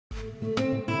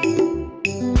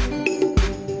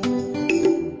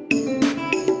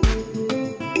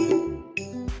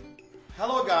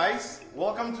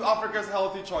welcome to Africa's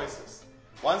Healthy Choices.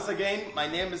 Once again, my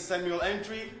name is Samuel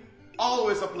Entry.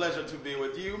 Always a pleasure to be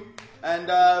with you. And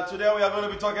today we are going to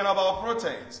be talking about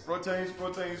proteins. Proteins.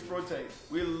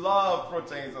 We love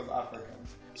proteins as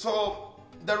Africans. So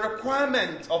the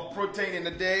requirement of protein in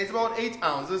a day is about 8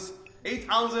 ounces. 8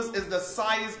 ounces is the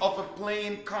size of a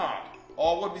playing card,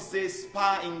 or what we say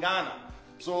spar in Ghana.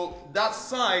 So that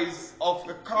size of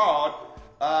a card,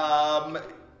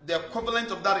 the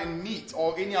equivalent of that in meat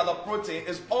or any other protein,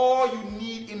 is all you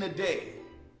need in a day.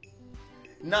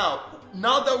 Now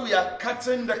that we are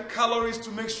cutting the calories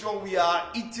to make sure we are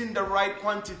eating the right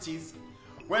quantities,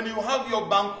 when you have your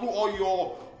banku or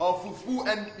your fufu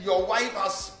and your wife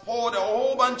has poured a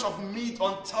whole bunch of meat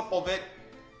on top of it,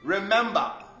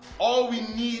 remember, all we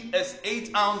need is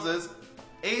 8 ounces.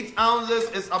 8 ounces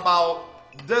is about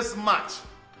this much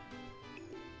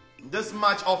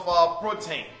of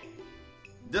protein.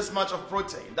 This much of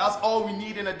protein. That's all we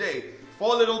need in a day.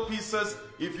 4 little pieces.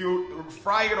 If you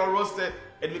fry it or roast it,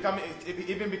 it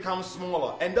even becomes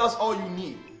smaller. And that's all you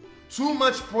need. Too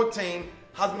much protein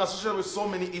has been associated with so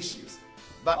many issues.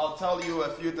 But I'll tell you a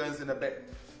few things in a bit.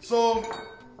 So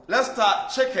let's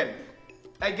start. Chicken.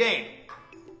 Again,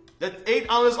 the 8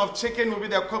 ounces of chicken will be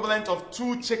the equivalent of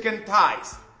 2 chicken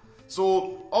thighs.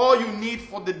 So all you need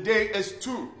for the day is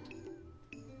 2.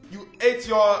 You ate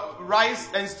your rice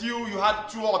and stew, you had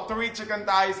 2 or 3 chicken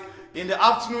thighs. In the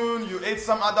afternoon, you ate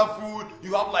some other food,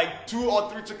 you have like 2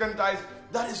 or 3 chicken thighs.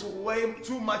 That is way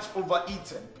too much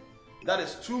overeating. That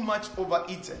is too much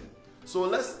overeating. So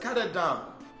let's cut it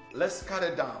down. Let's cut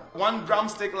it down. 1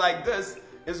 drumstick like this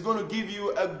is going to give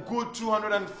you a good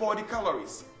 240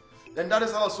 calories. And that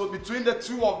is also, between the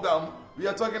two of them, we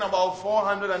are talking about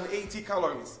 480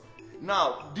 calories.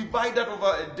 Now, divide that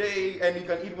over a day, and you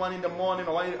can eat 1 in the morning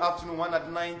or 1 in the afternoon, 1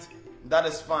 at night. That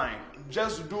is fine.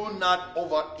 Just do not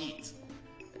overeat.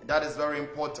 That is very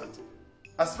important.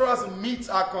 As far as meats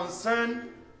are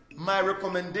concerned, my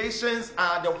recommendations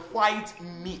are the white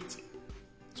meat.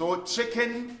 So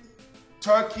chicken,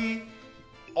 turkey,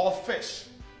 or fish.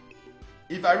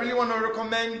 If I really want to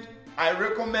recommend, I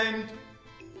recommend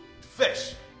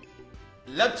fish.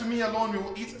 Left to me alone, we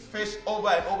will eat fish over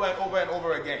and over and over and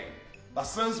over again. But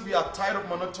since we are tired of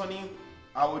monotony,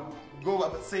 I would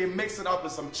go say mix it up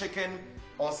with some chicken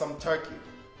or some turkey.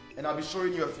 And I'll be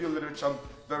showing you a few literature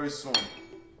very soon.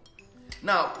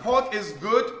 Now, pork is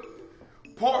good.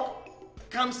 Pork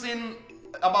comes in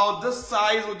about this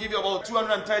size, will give you about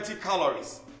 230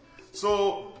 calories.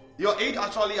 So your 8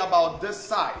 actually about this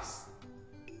size.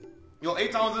 Your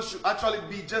 8 ounces should actually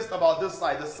be just about this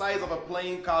size, the size of a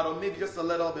playing card, or maybe just a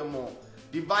little bit more.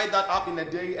 Divide that up in a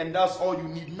day, and that's all you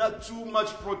need. Not too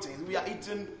much protein. We are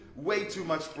eating way too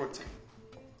much protein.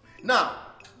 Now,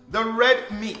 the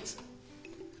red meat.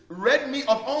 Red meat,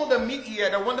 of all the meat here,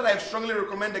 the one that I strongly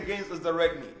recommend against is the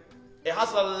red meat. It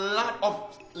has a lot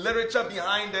of literature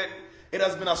behind it. It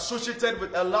has been associated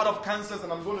with a lot of cancers,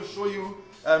 and I'm going to show you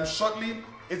shortly.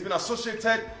 It's been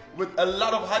associated with a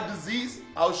lot of heart disease.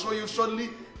 I'll show you shortly.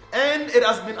 And it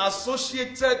has been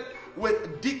associated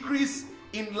with decrease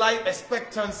in life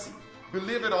expectancy.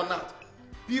 Believe it or not.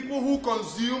 People who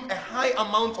consume a high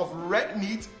amount of red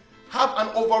meat have an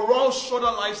overall shorter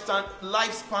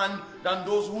lifespan than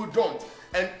those who don't.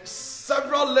 And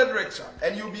several literature,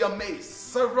 and you'll be amazed,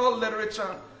 several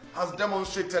literature has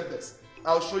demonstrated this.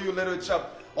 I'll show you literature,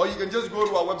 or you can just go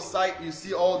to our website. You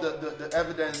see all the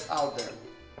evidence out there.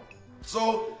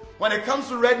 So when it comes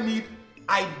to red meat,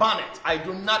 I ban it. I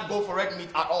do not go for red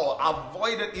meat at all.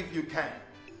 Avoid it if you can.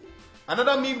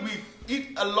 Another meat we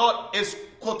eat a lot is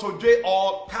kotoje,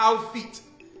 or cow feet.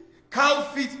 Cow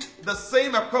feet, the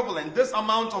same equivalent. This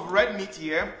amount of red meat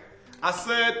here, I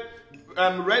said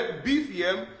red beef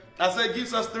here, I said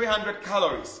gives us 300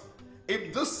 calories.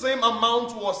 If this same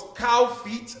amount was cow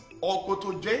feet or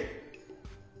kotoje,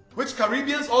 which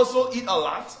Caribbeans also eat a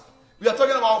lot, we are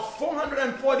talking about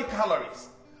 440 calories.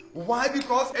 Why?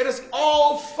 Because it is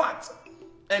all fat.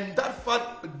 And that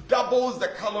fat doubles the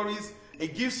calories.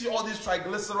 It gives you all these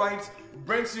triglycerides,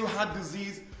 brings you heart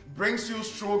disease, brings you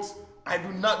strokes. I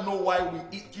do not know why we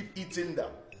keep eating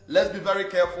them. Let's be very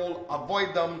careful.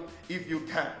 Avoid them if you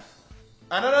can.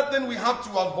 Another thing we have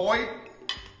to avoid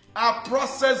are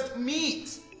processed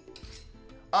meat.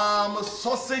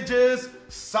 Sausages,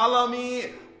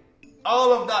 salami,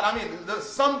 all of that. I mean, there's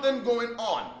something going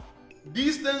on.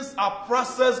 These things are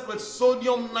processed with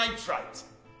sodium nitrite.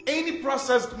 Any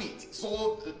processed meat.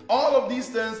 So all of these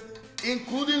things,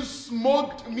 including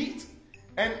smoked meat.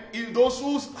 And if those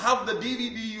who have the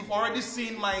DVD, you've already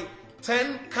seen my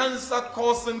 10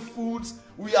 cancer-causing foods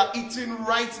we are eating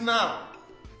right now.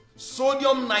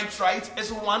 Sodium nitrite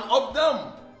is one of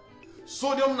them.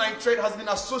 Sodium nitrate has been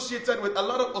associated with a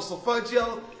lot of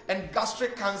esophageal and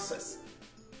gastric cancers.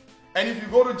 And if you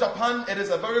go to Japan, it is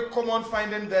a very common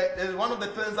finding that it is one of the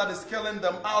things that is killing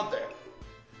them out there.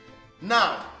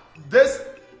 Now, this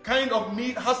kind of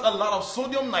meat has a lot of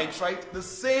sodium nitrite, the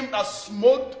same as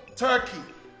smoked turkey,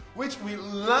 which we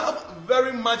love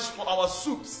very much for our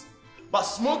soups. But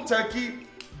smoked turkey,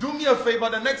 do me a favor,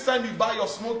 the next time you buy your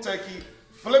smoked turkey,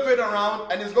 flip it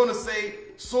around and it's going to say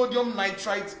sodium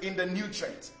nitrite in the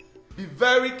nutrient. Be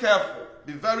very careful.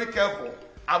 Be very careful.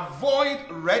 Avoid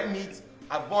red meat.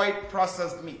 Avoid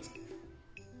processed meat.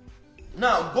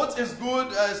 Now, goat is good.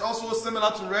 It's also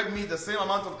similar to red meat, the same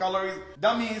amount of calories.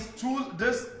 That means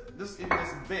this even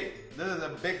is big. This is a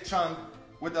big chunk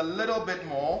with a little bit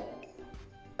more.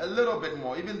 A little bit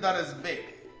more. Even that is big.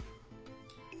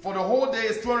 For the whole day,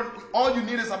 it's 200. All you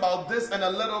need is about this and a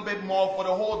little bit more for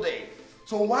the whole day.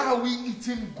 So why are we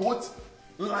eating goat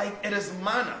like it is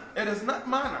manna? It is not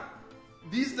manna.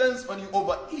 These things, when you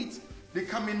overeat, they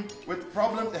come in with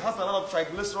problems. It has a lot of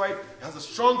triglyceride. It has a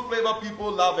strong flavor. People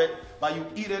love it, but you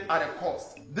eat it at a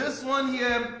cost. This one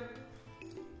here,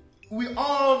 we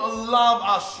all love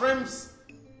our shrimps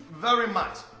very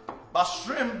much. But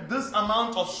shrimp, this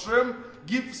amount of shrimp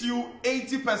gives you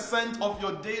 80% of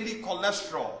your daily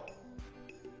cholesterol.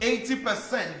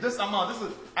 80%, this amount. This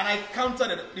is, and I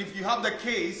counted it. If you have the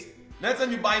case, next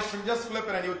time you buy shrimp, just flip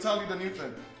it and it'll tell you the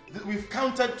nutrient. We've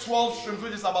counted 12 shrimps,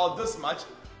 which is about this much,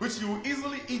 which you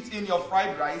easily eat in your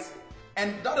fried rice,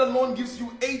 and that alone gives you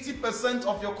 80%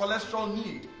 of your cholesterol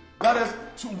need. That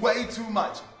is way too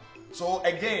much. So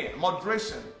again,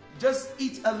 moderation. Just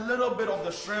eat a little bit of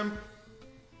the shrimp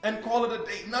and call it a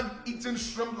day. Not eating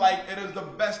shrimp like it is the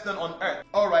best thing on earth.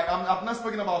 Alright, I've not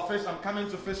spoken about fish. I'm coming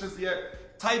to fishes here.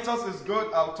 Titus is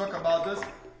good. I'll talk about this.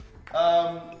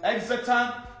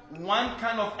 Exeter. One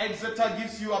can of Exeter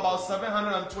gives you about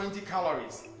 720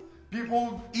 calories.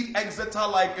 People eat Exeter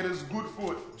like it is good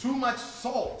food. Too much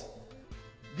salt.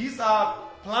 These are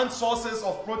plant sources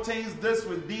of proteins. This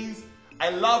with beans. I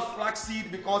love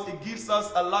flaxseed because it gives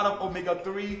us a lot of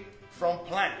omega-3 from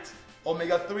plant.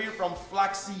 Omega-3 from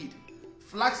flaxseed.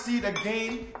 Flaxseed,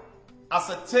 again, as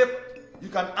a tip, you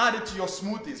can add it to your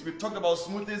smoothies. We talked about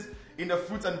smoothies in the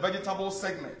fruit and vegetable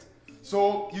segment.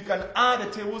 So you can add a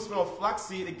tablespoon of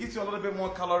flaxseed. It gives you a little bit more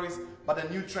calories, but the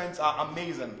nutrients are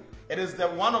amazing. It is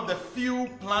one of the few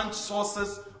plant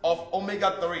sources of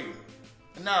omega-3.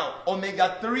 Now,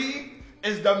 omega-3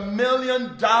 is the $1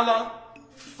 million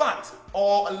fat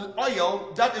or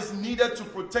oil that is needed to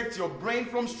protect your brain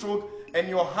from stroke and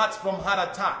your heart from heart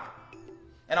attack.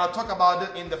 And I'll talk about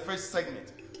it in the first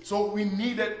segment. So we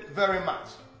need it very much.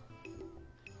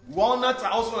 Walnuts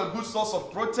are also a good source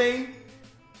of protein.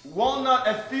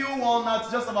 A few walnuts,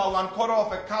 just about 1/4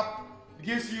 of a cup,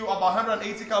 gives you about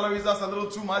 180 calories. That's a little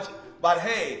too much. But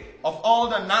hey, of all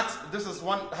the nuts, this is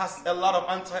one that has a lot of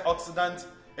antioxidants.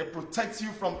 It protects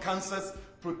you from cancers,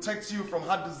 protects you from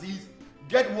heart disease.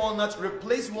 Get walnuts,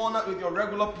 replace walnut with your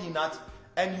regular peanut,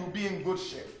 and you'll be in good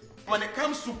shape. When it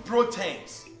comes to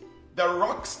proteins, the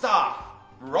rock star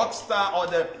or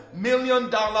the $1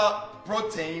 million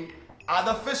protein are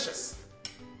the fishes.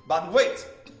 But wait,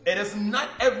 it is not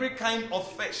every kind of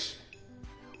fish.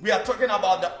 We are talking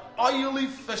about the oily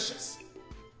fishes.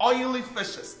 Oily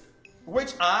fishes,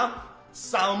 which are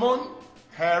salmon,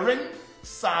 herring,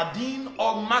 sardine,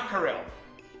 or mackerel.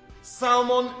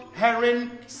 Salmon,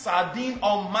 herring, sardine,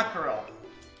 or mackerel.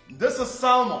 This is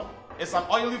salmon. It's an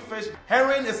oily fish.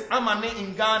 Herring is amane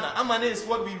in Ghana. Amane is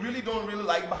what we really don't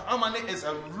like, but amane is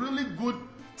a really good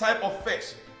type of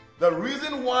fish. The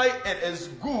reason why it is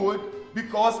good,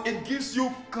 because it gives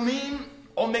you clean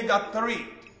omega-3.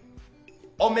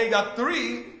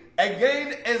 Omega-3,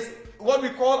 again, is what we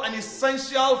call an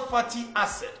essential fatty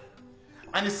acid.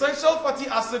 An essential fatty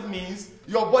acid means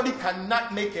your body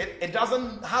cannot make it. It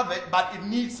doesn't have it, but it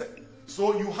needs it.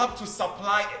 So you have to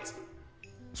supply it.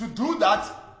 To do that,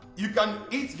 you can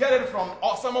get it from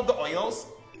some of the oils,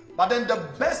 but then the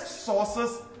best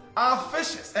sources are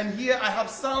fishes. And here I have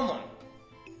salmon.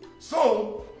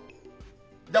 So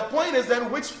the point is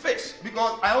then which fish?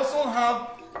 Because I also have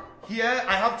here,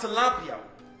 I have tilapia.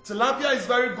 Tilapia is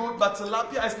very good, but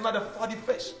tilapia is not a fatty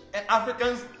fish. And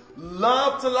Africans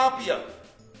love tilapia.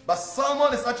 But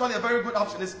salmon is actually a very good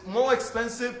option. It's more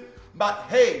expensive, but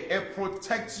hey, it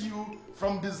protects you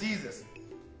from diseases.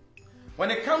 When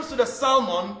it comes to the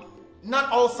salmon,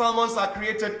 not all salmons are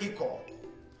created equal.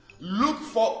 Look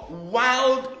for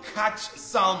wild catch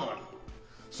salmon.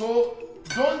 So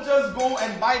don't just go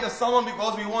and buy the salmon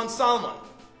because we want salmon.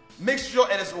 Make sure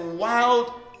it is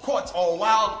wild caught or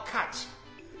wild catch.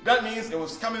 That means it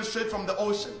was coming straight from the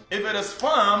ocean. If it is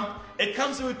farmed, it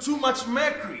comes with too much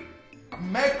mercury.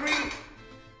 Mercury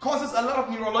causes a lot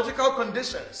of neurological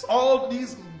conditions. All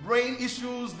these brain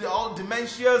issues, they're all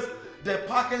dementias, the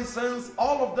Parkinson's,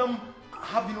 all of them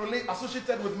have been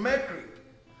associated with mercury.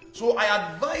 So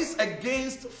I advise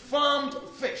against farmed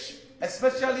fish,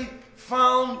 especially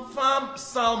farm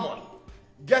salmon.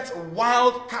 Get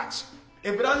wild catch.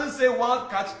 If it doesn't say wild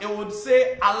catch, it would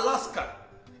say Alaskan.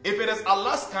 If it is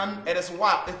Alaskan, it is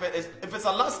wild. If it's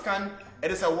Alaskan, it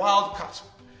is a wild catch.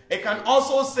 It can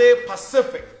also say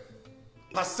Pacific.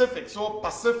 Pacific. So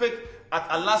Pacific at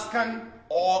Alaskan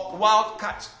or wild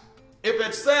catch. If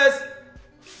it says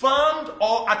farmed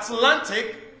or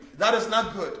Atlantic, that is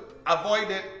not good. Avoid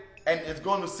it, and it's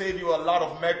going to save you a lot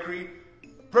of mercury.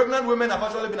 Pregnant women have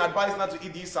actually been advised not to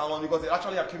eat these salmon because it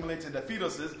actually accumulates in the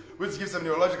fetuses, which gives them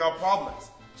neurological problems.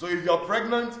 So if you're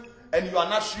pregnant and you are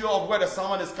not sure of where the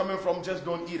salmon is coming from, just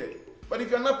don't eat it. But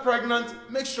if you're not pregnant,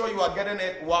 make sure you are getting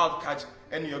it wild catch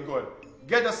and you're good.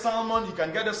 Get the salmon, you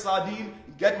can get the sardine,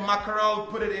 get mackerel,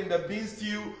 put it in the bean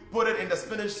stew, put it in the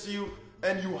spinach stew,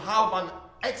 and you have an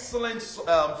excellent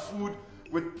food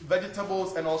with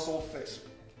vegetables and also fish.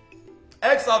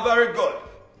 Eggs are very good.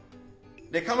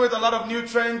 They come with a lot of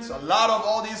nutrients, a lot of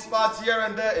all these fats here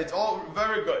and there. It's all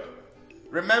very good.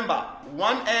 Remember,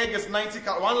 one large egg is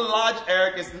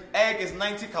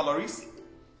 90 calories.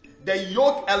 The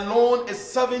yolk alone is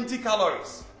 70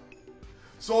 calories.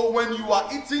 So when you are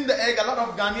eating the egg, a lot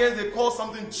of Ghanaians, they call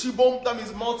something chibom. That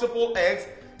means multiple eggs.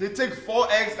 They take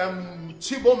 4 eggs and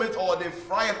chibom it, or they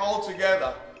fry it all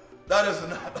together. That is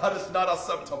not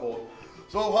acceptable.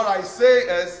 So what I say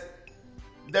is,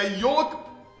 the yolk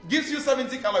gives you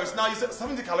 70 calories. Now you say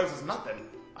 70 calories is nothing.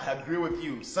 I agree with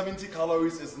you. 70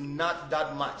 calories is not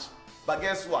that much. But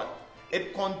guess what?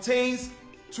 It contains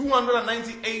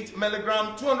 290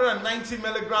 milligrams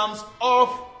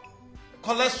of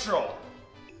cholesterol.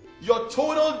 Your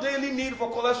total daily need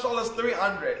for cholesterol is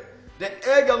 300. The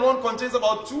egg alone contains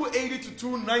about 280 to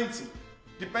 290,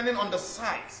 depending on the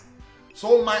size.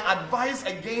 So my advice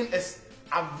again is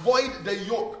avoid the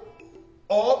yolk,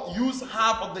 or use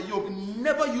half of the yolk.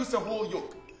 Never use a whole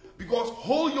yolk, because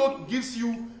whole yolk gives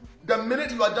you, the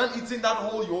minute you are done eating that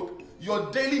whole yolk, your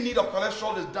daily need of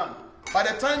cholesterol is done. By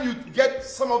the time you get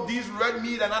some of these red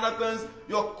meat and other things,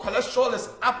 your cholesterol is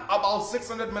up about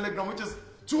 600 milligrams, which is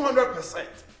 200%.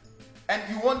 And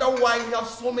you wonder why we have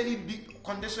so many big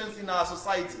conditions in our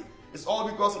society. It's all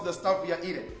because of the stuff we are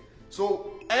eating.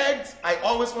 So eggs, I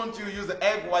always want you to use the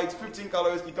egg whites, 15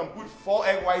 calories. You can put 4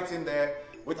 egg whites in there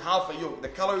with half a yolk. The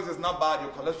calories is not bad.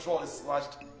 Your cholesterol is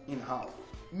slashed in half.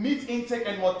 Meat intake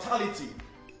and mortality.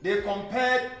 They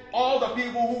compared all the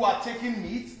people who are taking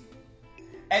meat,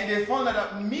 and they found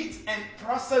that meat and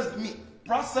processed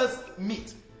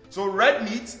meat. So red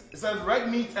meat, it says red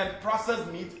meat and processed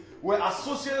meat were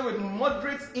associated with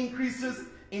moderate increases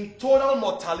in total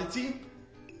mortality,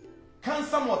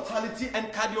 cancer mortality,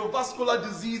 and cardiovascular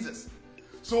diseases.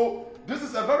 So this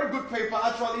is a very good paper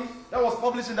actually that was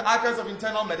published in the Archives of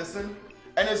Internal Medicine,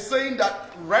 and it's saying that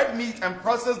red meat and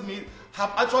processed meat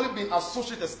have actually been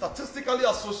associated, statistically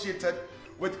associated,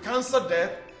 with cancer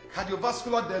death,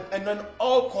 cardiovascular death, and then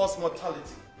all-cause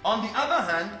mortality. On the other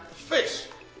hand, fish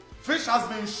has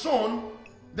been shown,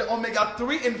 the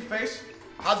omega-3 in fish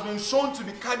has been shown to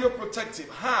be cardioprotective.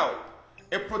 How?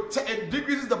 It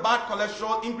decreases the bad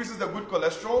cholesterol, increases the good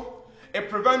cholesterol. It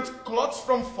prevents clots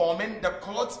from forming. The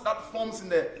clots that forms in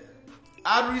the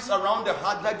arteries around the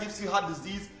heart that gives you heart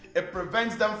disease, it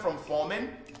prevents them from forming.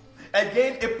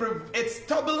 Again, it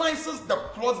stabilizes the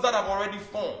clots that have already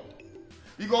formed.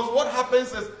 Because what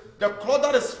happens is the clot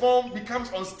that is formed becomes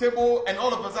unstable, and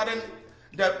all of a sudden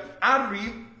the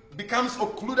artery becomes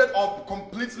occluded or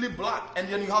completely blocked, and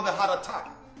then you have a heart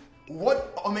attack.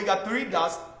 What omega-3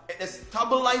 does, it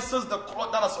stabilizes the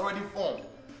clot that has already formed.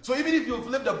 So even if you've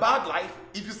lived a bad life,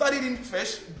 if you start eating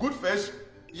fish, good fish,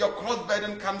 your clot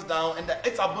burden comes down, and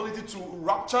its ability to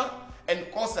rupture and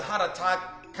cause a heart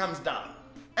attack comes down.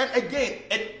 And again,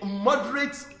 it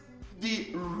moderates the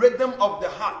rhythm of the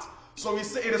heart. So we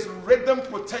say it is rhythm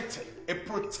protective. It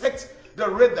protects the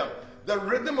rhythm. The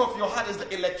rhythm of your heart is the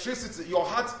electricity. Your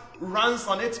heart runs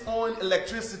on its own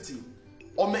electricity.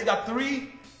 Omega-3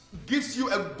 gives you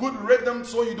a good rhythm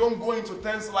so you don't go into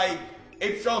things like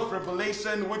atrial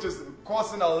fibrillation, which is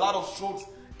causing a lot of strokes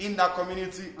in that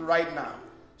community right now.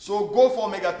 So go for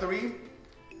omega-3.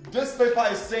 This paper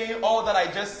is saying all that I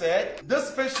just said.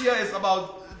 This fish here is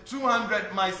about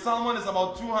 200, my salmon is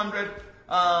about 200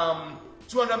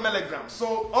 milligrams.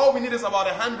 So all we need is about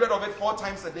 100 of it 4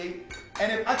 times a day.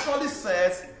 And it actually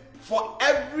says for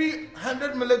every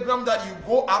 100 milligram that you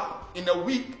go up in a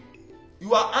week,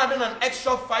 you are adding an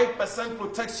extra 5%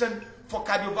 protection for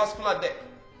cardiovascular death.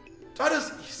 That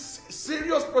is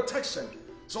serious protection.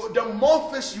 So the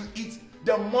more fish you eat,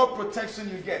 the more protection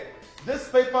you get. This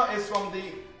paper is from the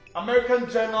American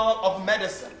Journal of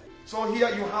Medicine. So here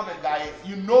you have it, guys.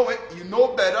 You know it, you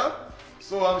know better,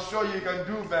 so I'm sure you can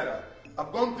do better.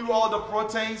 I've gone through all the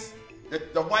proteins.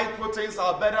 The white proteins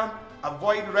are better.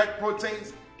 Avoid red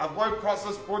proteins. Avoid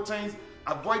processed proteins.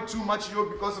 Avoid too much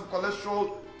yolk because of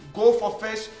cholesterol. Go for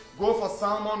fish. Go for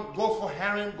salmon. Go for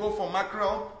herring. Go for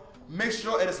mackerel. Make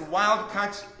sure it is wild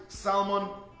catch salmon.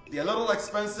 They're a little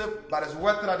expensive, but it's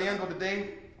worth it at the end of the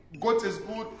day. Goat is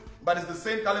good, but it's the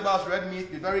same caliber as red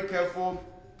meat. Be very careful.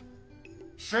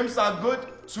 Shrimps are good.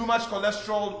 Too much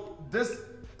cholesterol. This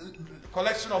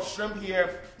collection of shrimp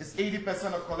here is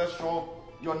 80% of cholesterol.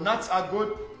 Your nuts are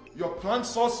good. Your plant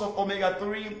source of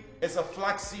omega-3 is a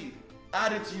flaxseed.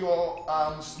 Add it to your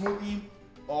smoothie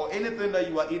or anything that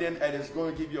you are eating, and it's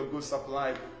going to give you a good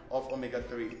supply of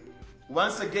omega-3.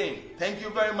 Once again, thank you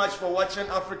very much for watching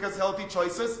Africa's Healthy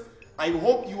Choices. I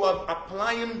hope you are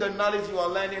applying the knowledge you are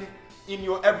learning in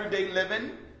your everyday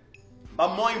living.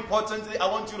 But more importantly, I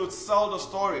want you to sell the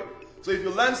story. So if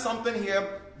you learn something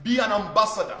here, be an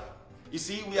ambassador. You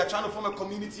see, we are trying to form a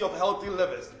community of healthy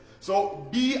livers. So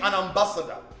be an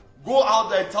ambassador. Go out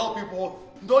there and tell people,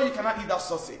 no, you cannot eat that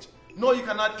sausage. No, you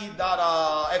cannot eat that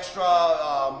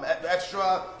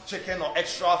extra chicken or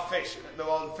extra fish.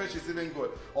 Well, fish is even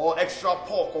good. Or extra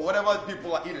pork or whatever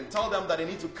people are eating. Tell them that they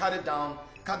need to cut it down,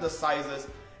 cut the sizes,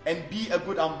 and be a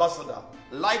good ambassador.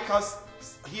 Like us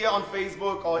here on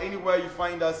Facebook or anywhere you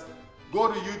find us.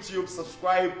 Go to YouTube,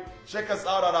 subscribe, check us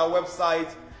out at our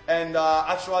website, and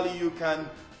actually you can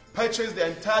purchase the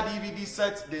entire DVD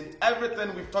set,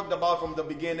 everything we've talked about from the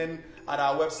beginning at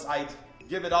our website.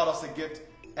 Give it out as a gift.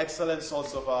 Excellent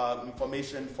source of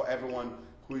information for everyone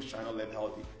who is trying to live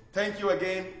healthy. Thank you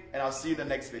again, and I'll see you in the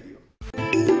next video.